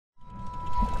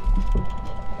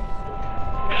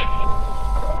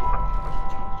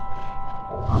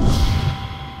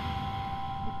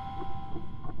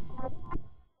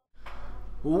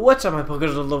What's up, my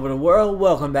Pokemon all over the world?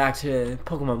 Welcome back to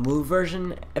Pokemon Move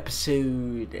version,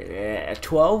 episode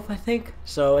 12, I think.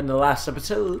 So, in the last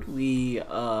episode, we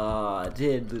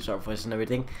did lose our voice and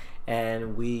everything,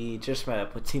 and we just met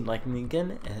up with Team Lightning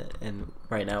again, and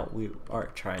right now we are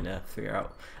trying to figure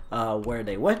out where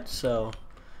they went. So,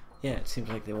 yeah, it seems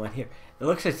like they went here. It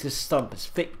looks like this stump is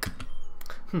fake.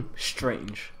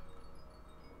 Strange.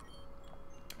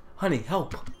 Honey,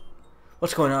 help!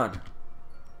 What's going on?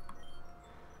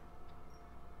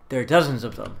 There are dozens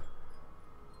of them.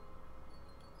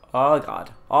 Oh god.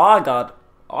 Oh god.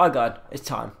 Oh god. It's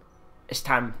time. It's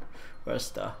time for us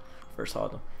to first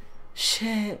hold them.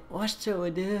 Shit. What should we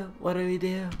do? What do we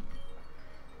do?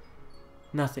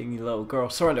 Nothing, you little girl.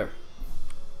 Surrender.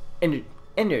 In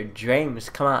your dreams,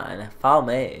 come on. Follow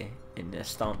me in this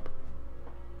stump.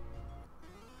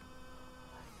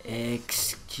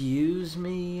 Excuse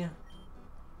me?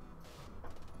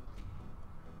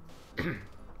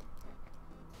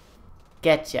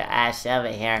 Get your ass over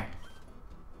here.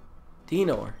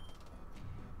 Dinor.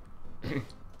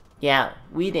 Yeah,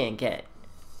 we didn't get it.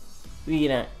 We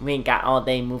ain't got all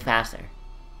day. Move faster.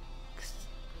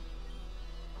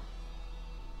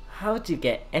 How'd you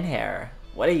get in here?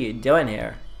 What are you doing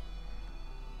here?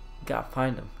 Gotta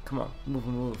find them. Come on,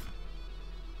 move.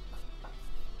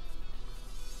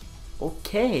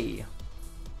 Okay.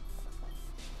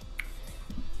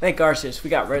 Thank Arceus,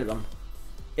 we got rid of them.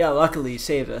 Yeah, luckily you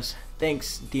saved us.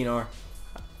 Thanks, Dinor.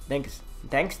 Thanks,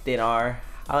 Dinor.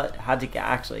 How'd you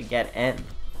actually get in?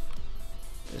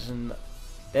 There's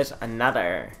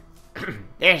another.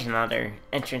 There's another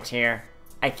entrance here.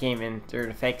 I came in through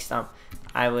the fake stump.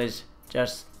 I was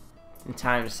just in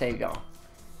time to save y'all.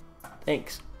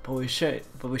 Thanks, but we should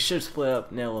split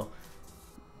up, Nilo.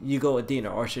 You go with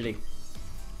Dinor, or should he?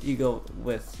 You go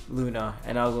with Luna,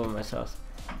 and I'll go with myself.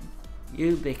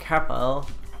 You be careful.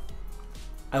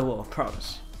 I will,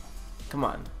 promise. Come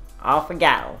on, off we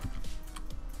go.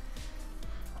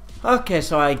 Okay,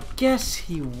 so I guess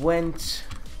he went.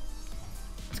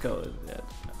 Let's go with that.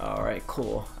 Alright,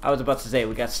 cool. I was about to say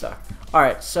we got stuck.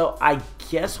 Alright, so I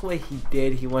guess what he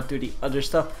did, he went through the other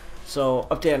stuff. So,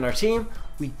 update on our team.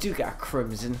 We do got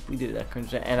Crimson. We do got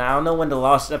Crimson. And I don't know when the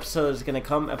last episode is going to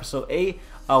come, episode 8.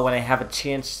 When I have a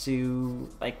chance to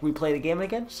like replay the game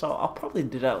again. So, I'll probably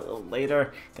do that a little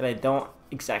later. Because I don't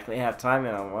exactly have time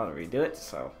and I don't want to redo it.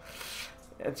 So,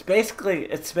 it's basically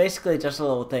just a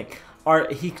little thing.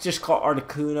 He just caught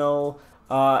Articuno.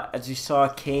 As you saw,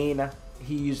 Kane,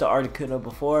 he used the Articuno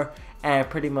before. And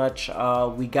pretty much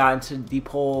we got into the deep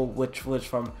hole, which was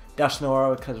from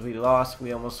Dashnora, because we lost.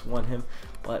 We almost won him,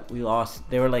 but we lost.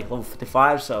 They were like level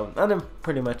 55, so nothing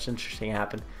pretty much interesting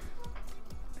happened.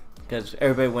 Because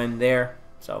everybody went there.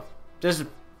 So this is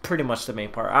pretty much the main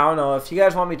part. I don't know if you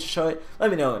guys want me to show it.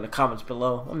 Let me know in the comments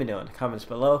below.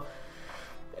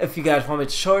 If you guys want me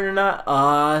to show it or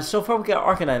not. So far we got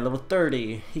Arcanine level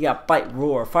 30. He got Bite,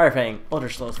 Roar, Fire Fang, Ultra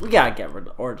Slows. We gotta get rid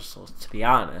of Ultra Slows, to be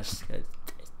honest.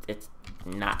 It's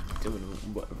not doing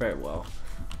very well.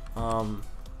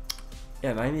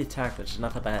 Yeah, 90 attack, which is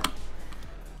not that bad.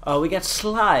 We got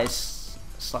Sly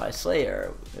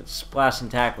Slayer. It's Splash and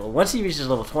Tackle. Once he reaches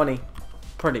level 20,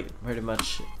 pretty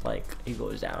much like he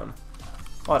goes down.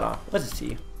 Hold on, what's his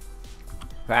T?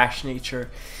 Rash Nature.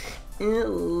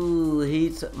 Ew,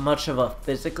 he's much of a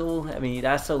physical. I mean,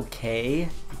 that's okay.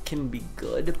 It can be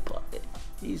good, but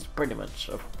he's pretty much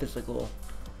a physical.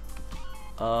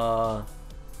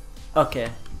 Okay.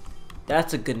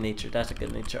 That's a good nature.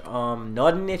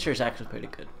 Naughty nature is actually pretty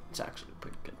good. It's actually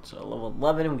pretty good. So level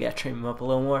 11, we gotta train him up a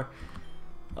little more.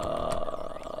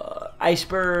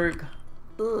 Iceberg.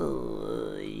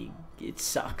 It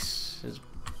sucks. His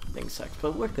thing sucks,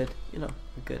 but we're good. You know,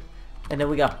 we're good. And then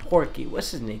we got Porky. What's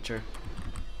his nature?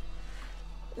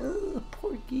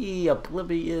 Porky,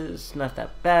 Oblivious, not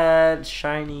that bad.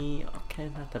 Shiny, okay,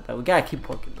 not that bad. We gotta keep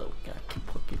Porky though.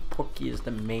 Porky is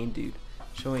the main dude.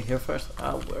 Should we heal first?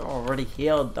 We're already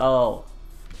healed though.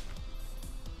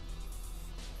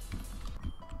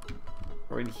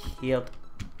 Already healed.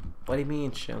 What do you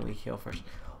mean should we heal first?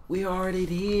 We already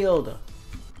healed.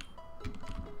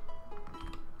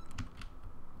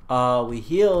 We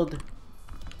healed.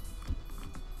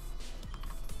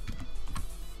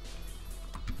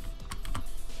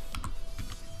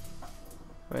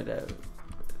 Right there.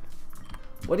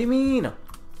 What do you mean?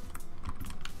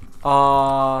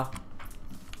 What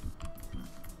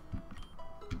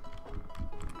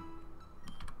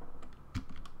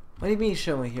do you mean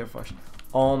show me here first?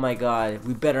 Oh my god,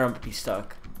 we better not be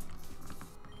stuck.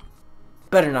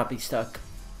 Better not be stuck.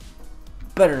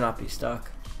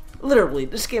 Literally,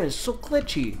 this game is so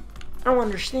glitchy. I don't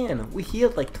understand. We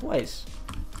healed like twice.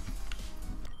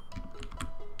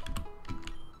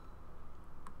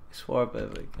 swore,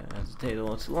 but we kind of hesitated a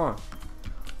little too long.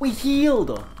 We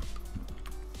healed!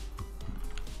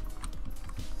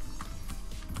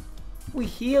 We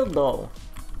healed though.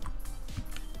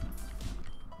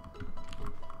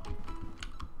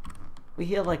 We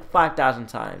healed like 5,000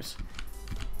 times.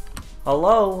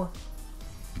 Hello?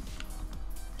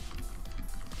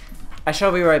 I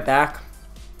shall be right back.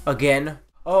 Again.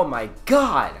 Oh my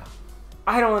god!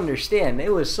 I don't understand. It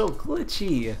was so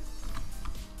glitchy.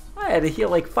 I had to heal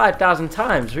like 5,000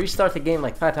 times. Restart the game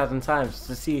like 5,000 times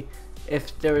to see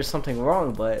if there was something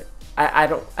wrong, but I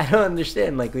don't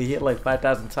understand. Like, we healed like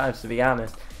 5,000 times, to be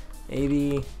honest.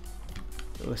 Maybe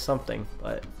it was something,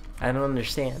 but I don't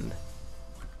understand.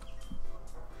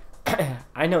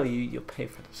 I know you'll pay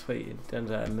for this. Wait, it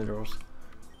turns out minerals.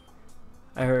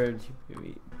 I heard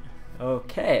you.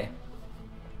 Okay.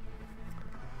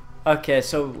 Okay,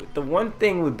 so the one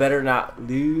thing we better not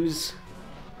lose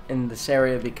in this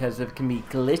area because it can be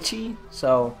glitchy.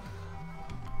 So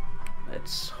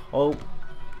let's hope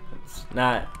it's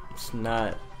not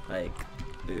like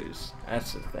lose.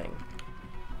 That's the thing.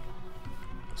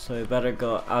 So we better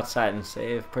go outside and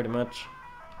save pretty much.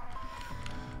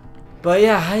 But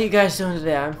yeah, how you guys doing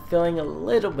today? I'm feeling a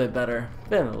little bit better.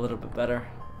 Feeling a little bit better.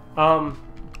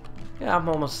 Yeah, I'm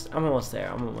almost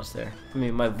there. I'm almost there. I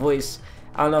mean, my voice,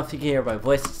 I don't know if you can hear my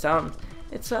voice sound.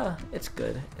 It's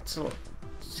good. It's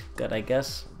good, I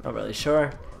guess. Not really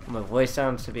sure how my voice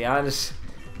sounds, to be honest.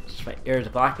 Just my ears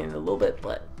blocking it a little bit,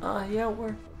 but yeah,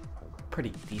 we're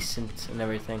pretty decent and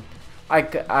everything.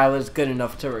 I was good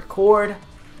enough to record,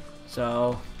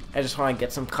 so I just want to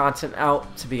get some content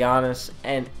out, to be honest.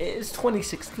 And it is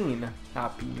 2016.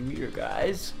 Happy New Year,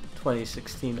 guys.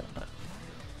 2016.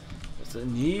 It's a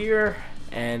new year,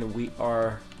 and we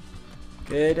are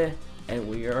good, and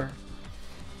we are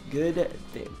good.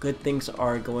 Good things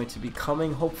are going to be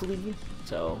coming, hopefully.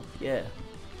 So yeah.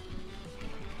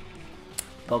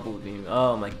 Bubble beam.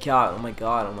 Oh my god. Oh my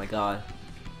god. Oh my god.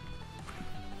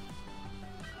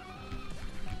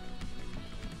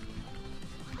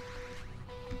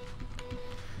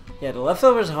 Yeah, the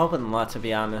leftovers are helping a lot, to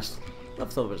be honest.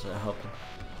 Leftovers are helping.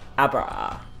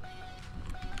 Abra.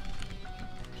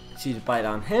 See the bite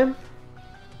on him.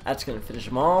 That's gonna finish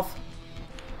him off.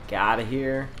 Get out of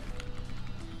here.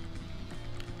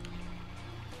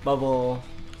 Bubble.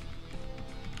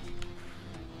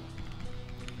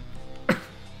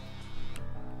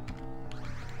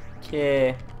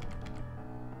 Okay.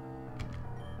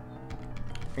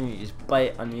 I'm gonna use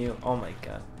bite on you. Oh my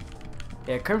god.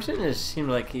 Yeah, Crimson seems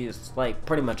like he's like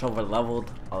pretty much over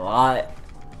leveled a lot.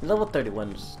 Level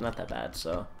 31 is not that bad,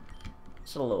 so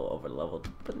it's a little over leveled,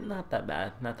 but not that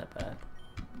bad. Not that bad.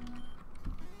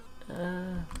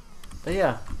 But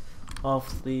yeah,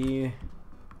 hopefully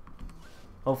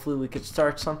we could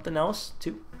start something else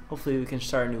too. Hopefully we can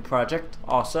start a new project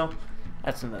also.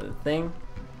 That's another thing.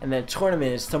 And then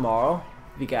tournament is tomorrow.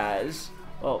 You guys,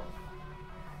 well,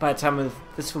 by the time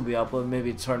this will be uploaded,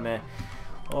 maybe the tournament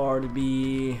or to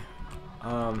be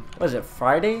what is it,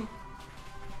 Friday?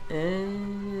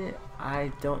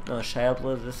 I don't know. Should I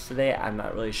upload this today? I'm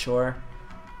not really sure.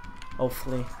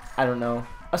 Hopefully, I don't know.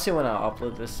 I'll see when I'll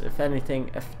upload this. If anything,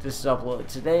 if this is uploaded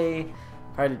today,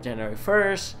 Friday, January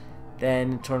 1st,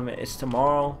 then the tournament is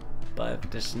tomorrow. But if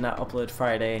this is not uploaded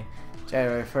Friday,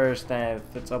 January 1st, then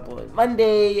if it's uploaded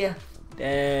Monday,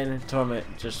 then the tournament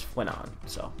just went on.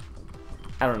 So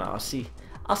I don't know. I'll see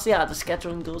how the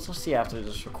scheduling goes. I'll see after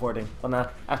this recording. Well,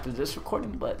 not after this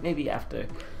recording, but maybe after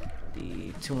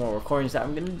the 2 more recordings that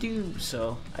I'm gonna do.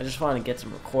 So I just want to get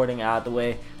some recording out of the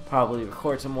way. Probably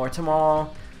record some more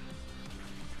tomorrow.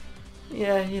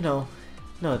 Yeah, you know,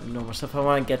 no normal stuff. I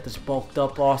want to get this bulked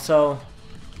up also,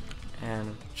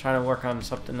 and trying to work on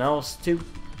something else too.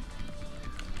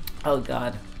 Oh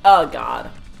god. Oh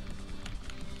god.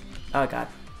 Oh god.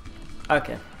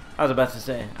 Okay. I was about to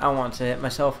say, I want to hit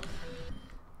myself.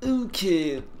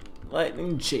 Okay.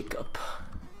 Lightning Jacob.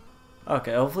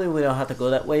 Okay, hopefully we don't have to go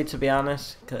that way, to be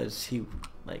honest, because he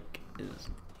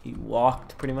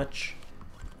walked pretty much.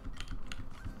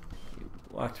 He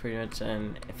walked pretty much,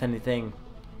 and if anything,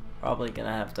 probably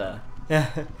gonna have to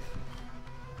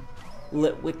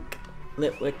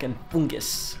Litwick and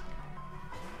Fungus.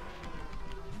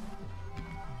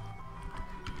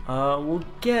 We'll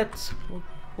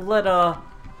let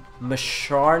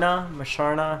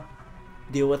Masharna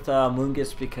deal with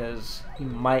Mungus because he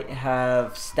might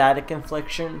have static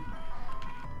infliction,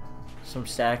 some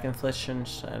static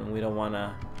inflictions, and we don't want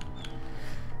to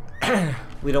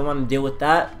deal with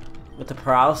that, with the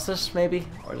paralysis maybe,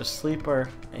 or the sleep or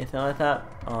anything like that.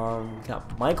 We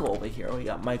got Michael over here. We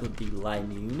got Michael D.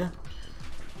 Linoon.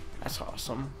 That's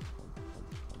awesome.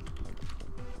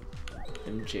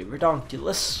 MJ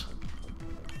Redonkulous.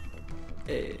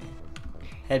 Hey.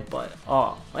 Headbutt.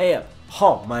 Oh, yeah.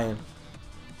 Oh, man.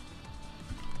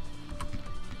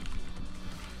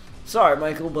 Sorry,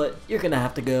 Michael, but you're gonna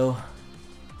have to go.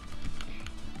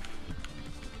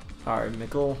 Alright,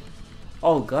 Michael.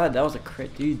 Oh, God, that was a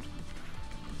crit, dude.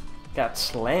 Got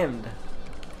slammed.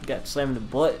 Got slammed in the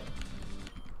butt.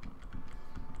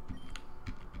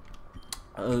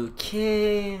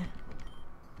 Okay.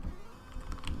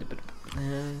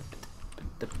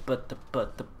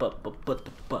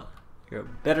 You're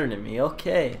better than me.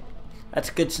 Okay. That's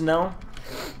good to know.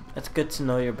 That's good to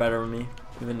know you're better than me.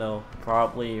 Even though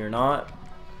probably you're not.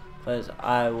 Because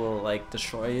I will, like,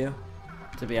 destroy you.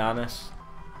 To be honest.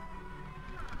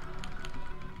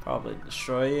 Probably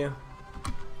destroy you.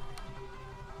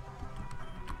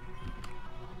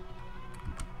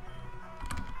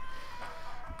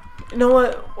 You know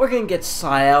what? We're gonna get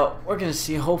Sly out. We're gonna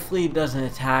see. Hopefully he doesn't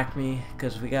attack me.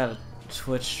 Because we gotta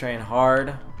switch train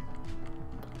hard.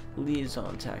 Please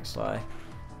don't attack Sly.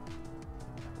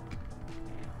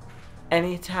 And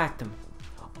he attacked him.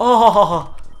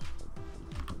 Oh!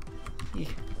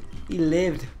 He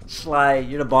lived. Sly,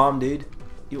 you're the bomb, dude.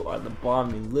 You are the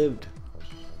bomb. You lived.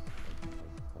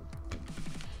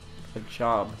 Good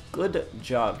job. Good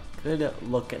job. Good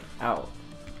looking out.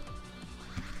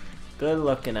 Good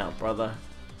looking out, brother.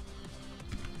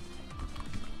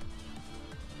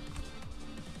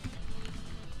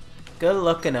 Good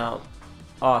looking out.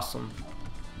 Awesome.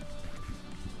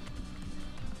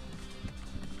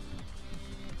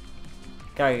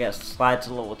 Gotta get Slide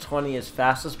to level 20 as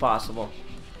fast as possible.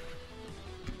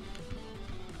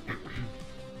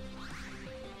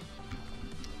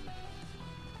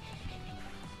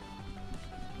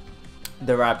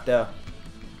 The Raptor.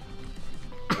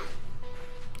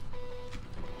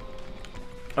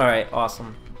 Alright,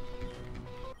 awesome.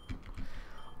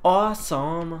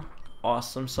 Awesome.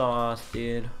 Awesome sauce,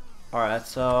 dude. Alright,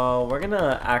 so we're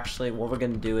gonna actually, what we're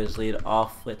gonna do is lead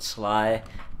off with Sly.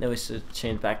 Then we should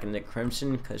change back into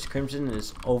Crimson, because Crimson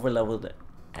is over leveled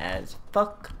as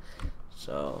fuck.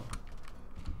 So,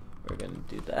 we're gonna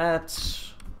do that.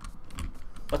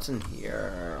 What's in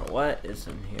here? What is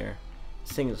in here?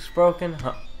 This thing is broken,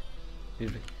 huh?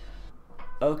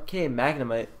 Okay,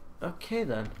 Magnemite. Okay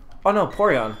then. Oh no,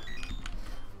 Porygon.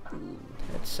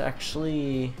 That's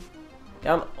actually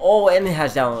down. Oh, and it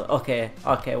has down. Okay,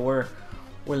 okay, we're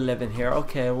living here.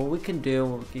 Okay, what we can do,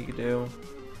 what we can do.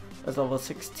 That's level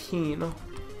 16.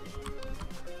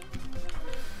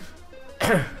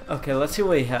 Okay, let's see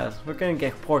what he has. We're gonna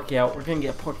get Porky out. We're gonna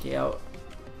get Porky out.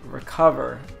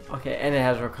 Recover. Okay, and it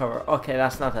has recover. Okay,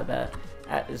 that's not that bad.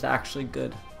 That is actually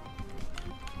good.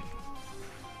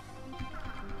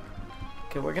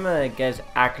 Okay, we're gonna get his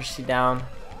accuracy down.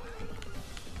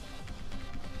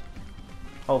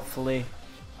 Hopefully.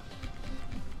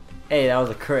 Hey, that was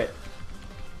a crit.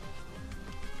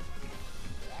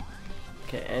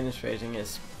 Okay, and it's raising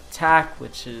his attack,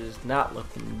 which is not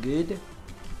looking good.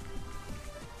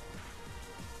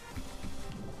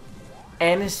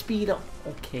 And his speed.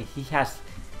 Okay, he has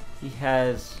he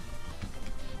has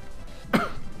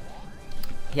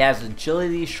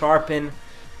agility, sharpen.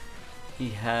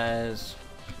 He has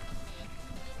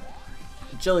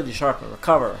agility, sharpen,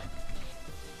 recover.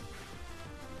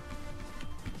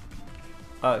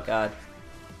 Oh god.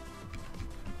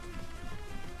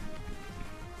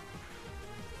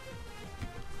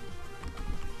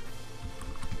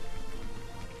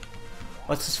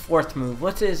 What's his fourth move?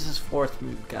 What is his fourth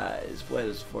move, guys? What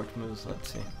is his fourth move?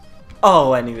 Let's see.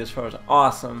 Oh, and he was frozen.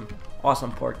 Awesome.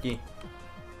 Awesome, Porky.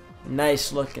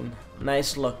 Nice looking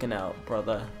out,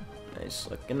 brother. Nice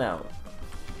looking out.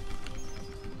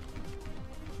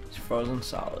 He's frozen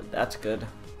solid. That's good.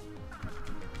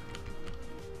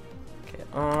 Okay,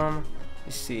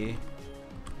 let's see.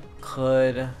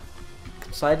 Could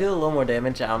I do a little more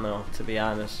damage? I don't know, to be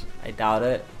honest. I doubt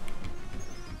it.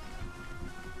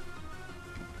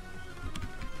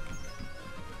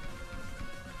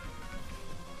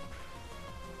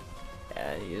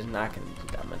 Yeah, he's not gonna do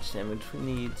that much damage we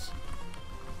needs.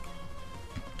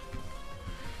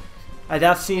 I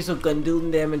doubt Sneasel gonna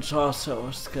do damage also.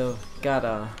 Let's go.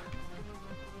 Gotta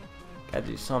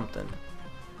do something.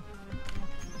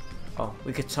 Oh,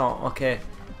 we could taunt. Okay.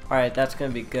 Alright, that's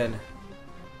gonna be good.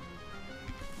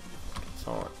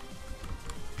 Taunt.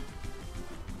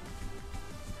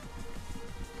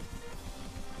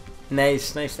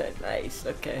 Nice.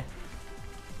 Okay.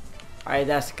 Alright,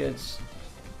 that's good.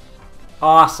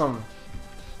 Awesome.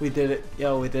 We did it.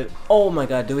 Yo, we did it. Oh my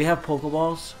god, do we have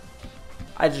Pokeballs?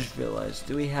 I just realized,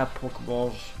 do we have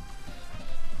Pokeballs?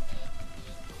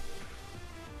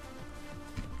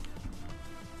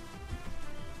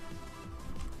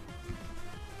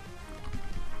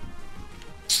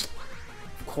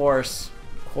 course.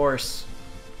 Of course.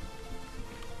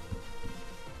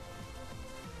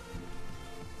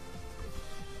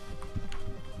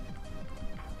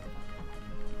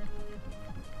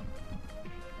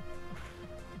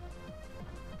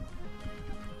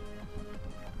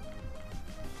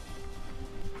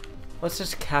 Let's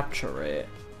just capture it.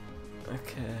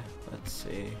 Okay, let's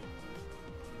see.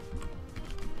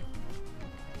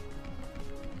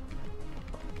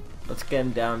 Let's get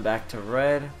him down back to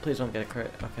red. Please don't get a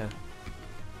crit. Okay.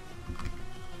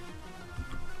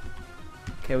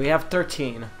 Okay, we have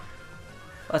 13.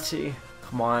 Let's see.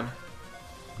 Come on.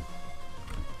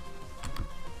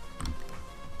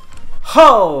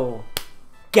 Ho!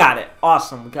 Got it.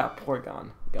 Awesome. We got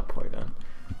Porygon. We got Porygon.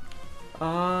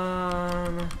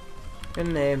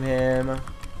 Gonna name him.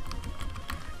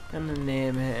 Gonna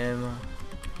name him.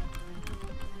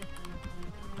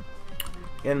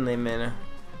 Gonna name him.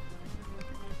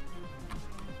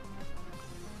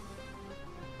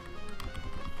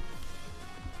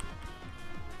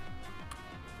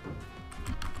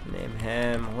 Name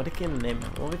him. What are we gonna name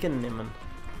him? What are we gonna name him?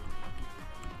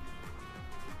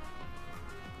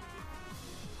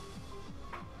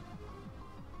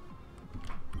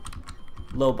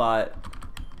 Lobot.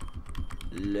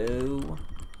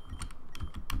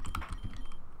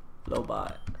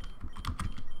 Lobot.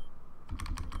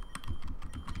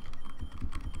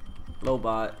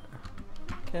 Lobot.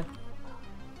 Okay.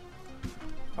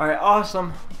 Alright,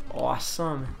 awesome.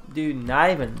 Awesome. Dude, not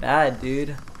even bad,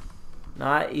 dude.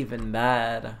 Not even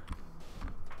bad.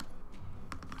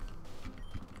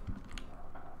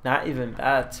 Not even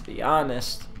bad, to be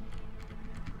honest.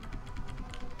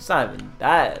 It's not even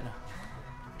bad.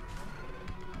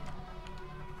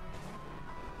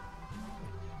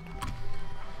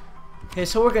 Okay,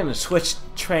 so we're gonna switch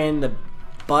train the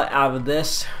butt out of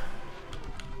this.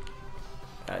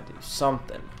 Gotta do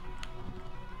something.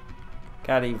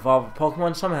 Gotta evolve a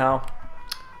Pokemon somehow.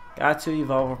 Got to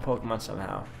evolve a Pokemon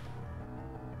somehow.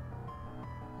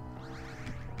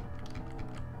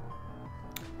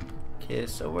 Okay,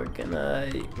 so we're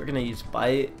gonna use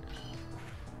Bite.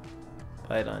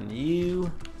 Bite on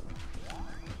you.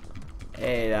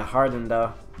 Hey, that hardened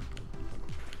though.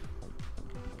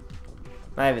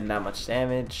 Not even that much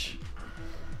damage.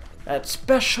 That's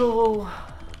special.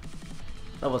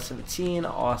 Level 17,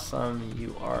 awesome.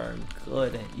 You are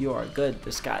good. You are good.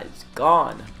 This guy is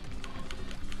gone.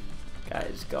 Guy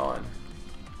is gone.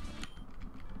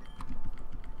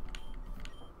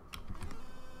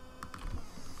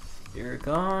 You're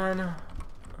gone.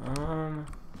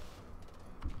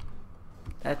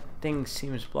 That thing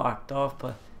seems blocked off,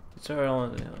 but it's our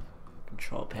own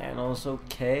control panels.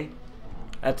 Okay.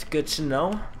 That's good to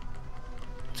know.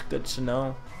 It's good to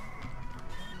know.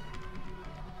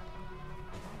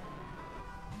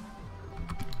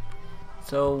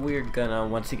 So we're gonna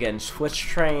once again switch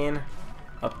train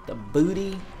up the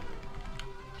booty.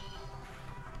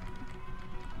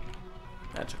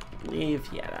 Magical leave.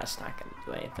 Yeah, that's not gonna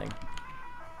do anything.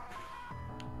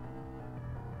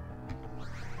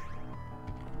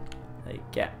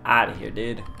 Like, get out of here,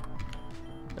 dude.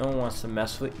 No one wants to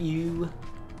mess with you.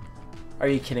 Are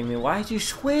you kidding me? Why did you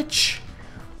switch?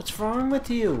 What's wrong with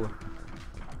you?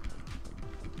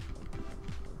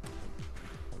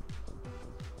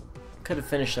 Could have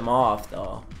finished him off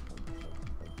though.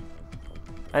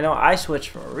 I know I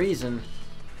switched for a reason.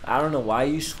 I don't know why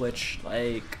you switched.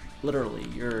 Like, literally,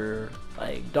 you're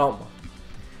like dumb.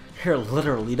 You're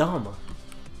literally dumb.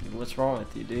 Dude, what's wrong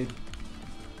with you, dude?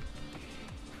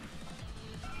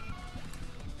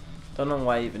 Don't know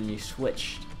why even you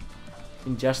switched.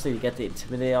 And just to get the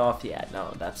Intimidate off? Yeah,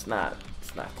 no, it's not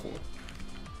cool.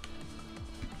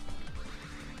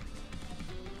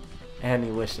 And he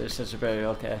wished there's such a berry,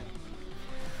 okay.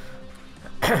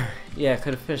 Yeah,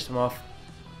 could have finished him off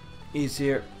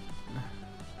easier.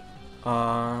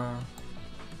 I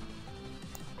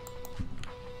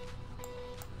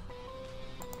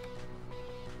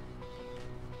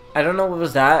don't know what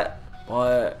was that,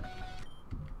 but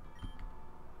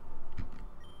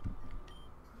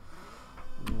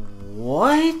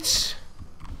what?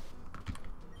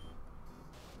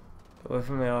 Away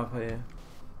from me, I'll put you.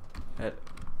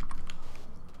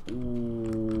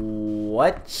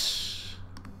 What?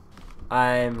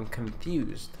 I'm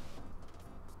confused.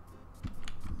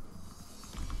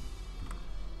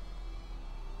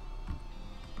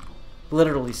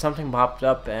 Literally, something popped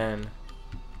up and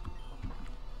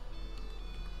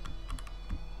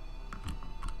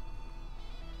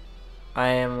I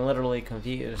am literally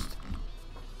confused.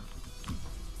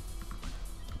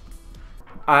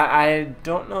 I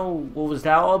don't know what was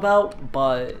that all about,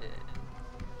 but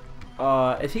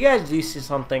If you guys do see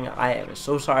something, I am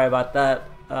so sorry about that.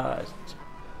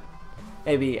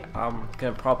 Maybe I'm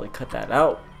gonna probably cut that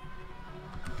out.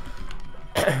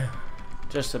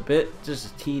 Just a bit,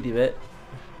 just a teeny bit.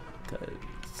 Cause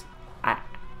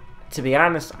to be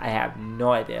honest, I have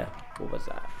no idea. What was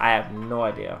that? I have no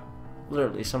idea.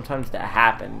 Literally, sometimes that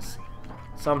happens.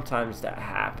 Sometimes that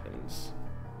happens.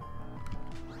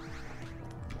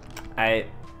 I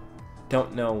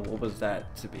don't know what was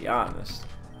that, to be honest.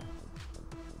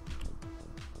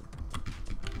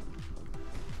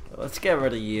 Let's get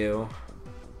rid of you.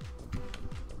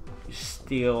 You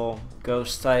steel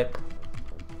ghost type.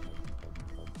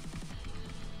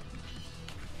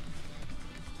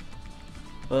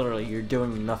 Literally, you're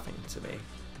doing nothing to me.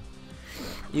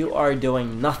 You are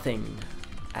doing nothing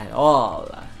at all.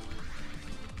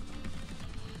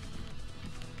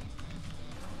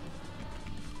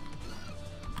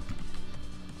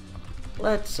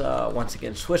 Let's once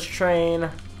again switch train.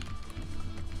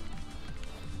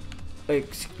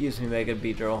 Excuse me, Mega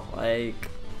Beedrill. Like,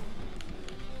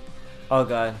 oh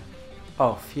god,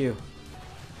 oh phew.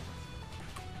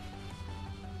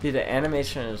 Dude, the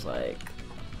animation is like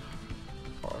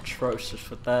atrocious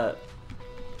with that.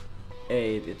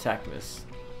 Hey, the attack miss.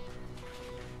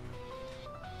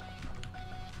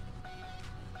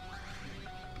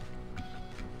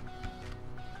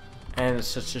 And it's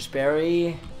such a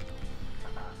berry.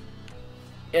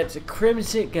 It's a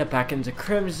crimson. Get back into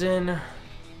crimson.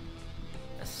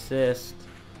 Assist.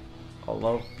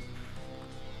 Hello.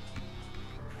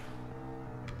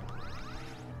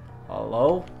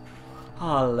 Hello.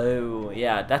 Hello.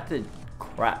 Yeah, that did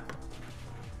crap.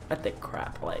 That did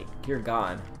crap. Like, you're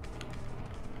gone.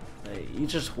 Like, you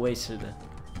just wasted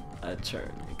a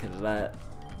turn because of that.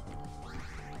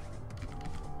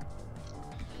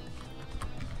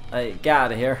 Like, get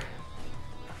out of here.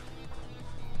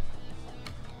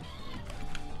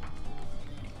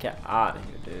 Get out of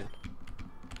here, dude.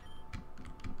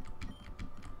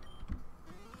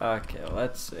 Okay,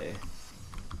 let's see.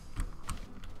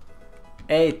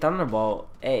 Hey, Thunderbolt.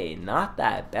 Hey, not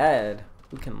that bad.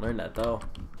 We can learn that though.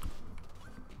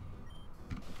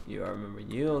 You remember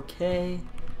you, okay?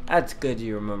 That's good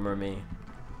you remember me.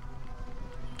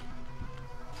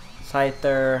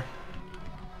 Scyther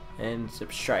and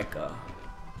Zip Striker.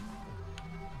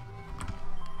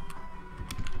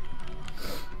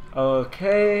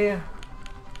 Okay.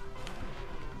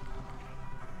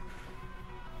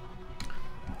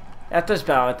 After this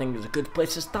battle, I think is a good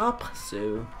place to stop.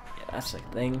 So, yeah, that's the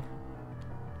thing.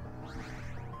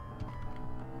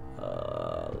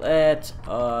 Let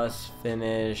us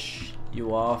finish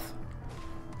you off.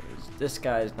 This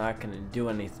guy is not going to do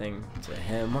anything to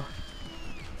him.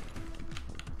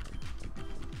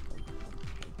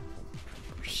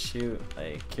 Shoot,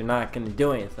 like, you're not going to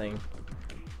do anything.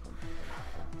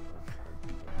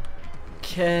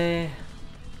 Okay.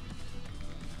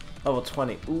 Level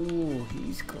 20. Ooh,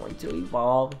 he's going to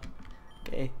evolve.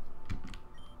 Okay.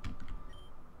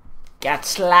 Got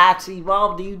slots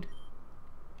evolve, dude.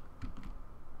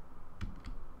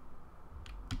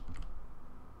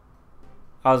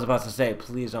 I was about to say,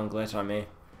 please don't glitch on me.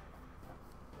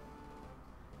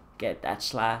 Get that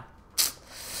slide.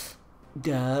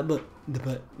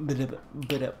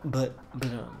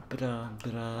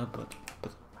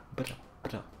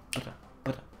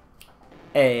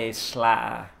 Hey,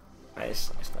 Sly.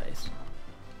 Nice, nice, nice.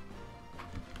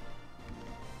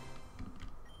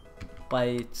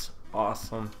 Bites.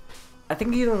 Awesome. I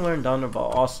think you can learn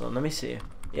Thunderbolt also. Let me see.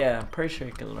 Yeah, I'm pretty sure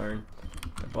you can learn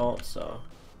Thunderbolt, so.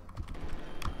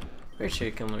 Pretty sure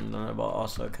you can learn Thunderbolt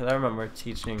also, because I remember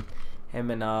teaching him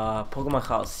in Pokemon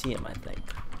Coliseum, I think.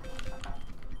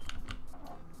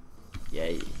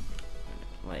 Yay.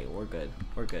 Like, we're good.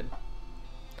 We're good.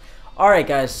 Alright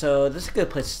guys, so this is a good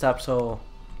place to stop, so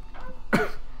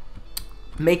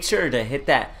make sure to hit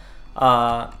that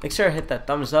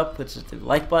thumbs up, which is the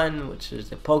like button, which is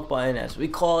the poke button as we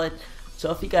call it. So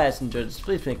if you guys enjoyed this,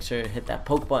 please make sure to hit that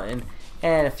poke button.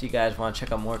 And if you guys want to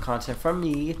check out more content from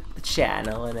me, the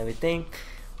channel and everything,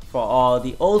 for all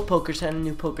the old pokers and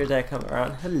new pokers that come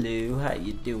around, hello, how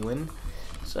you doing?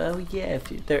 So yeah,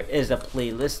 there is a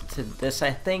playlist to this,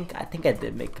 I think I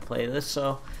did make a playlist,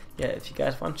 so yeah, if you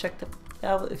guys want to check that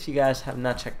out, if you guys have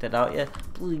not checked it out yet,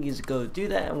 please go do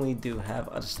that, and we do have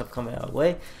other stuff coming our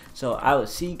way, so I will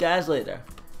see you guys later.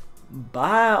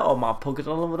 Bye, all my pokers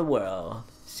all over the world.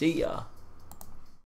 See ya.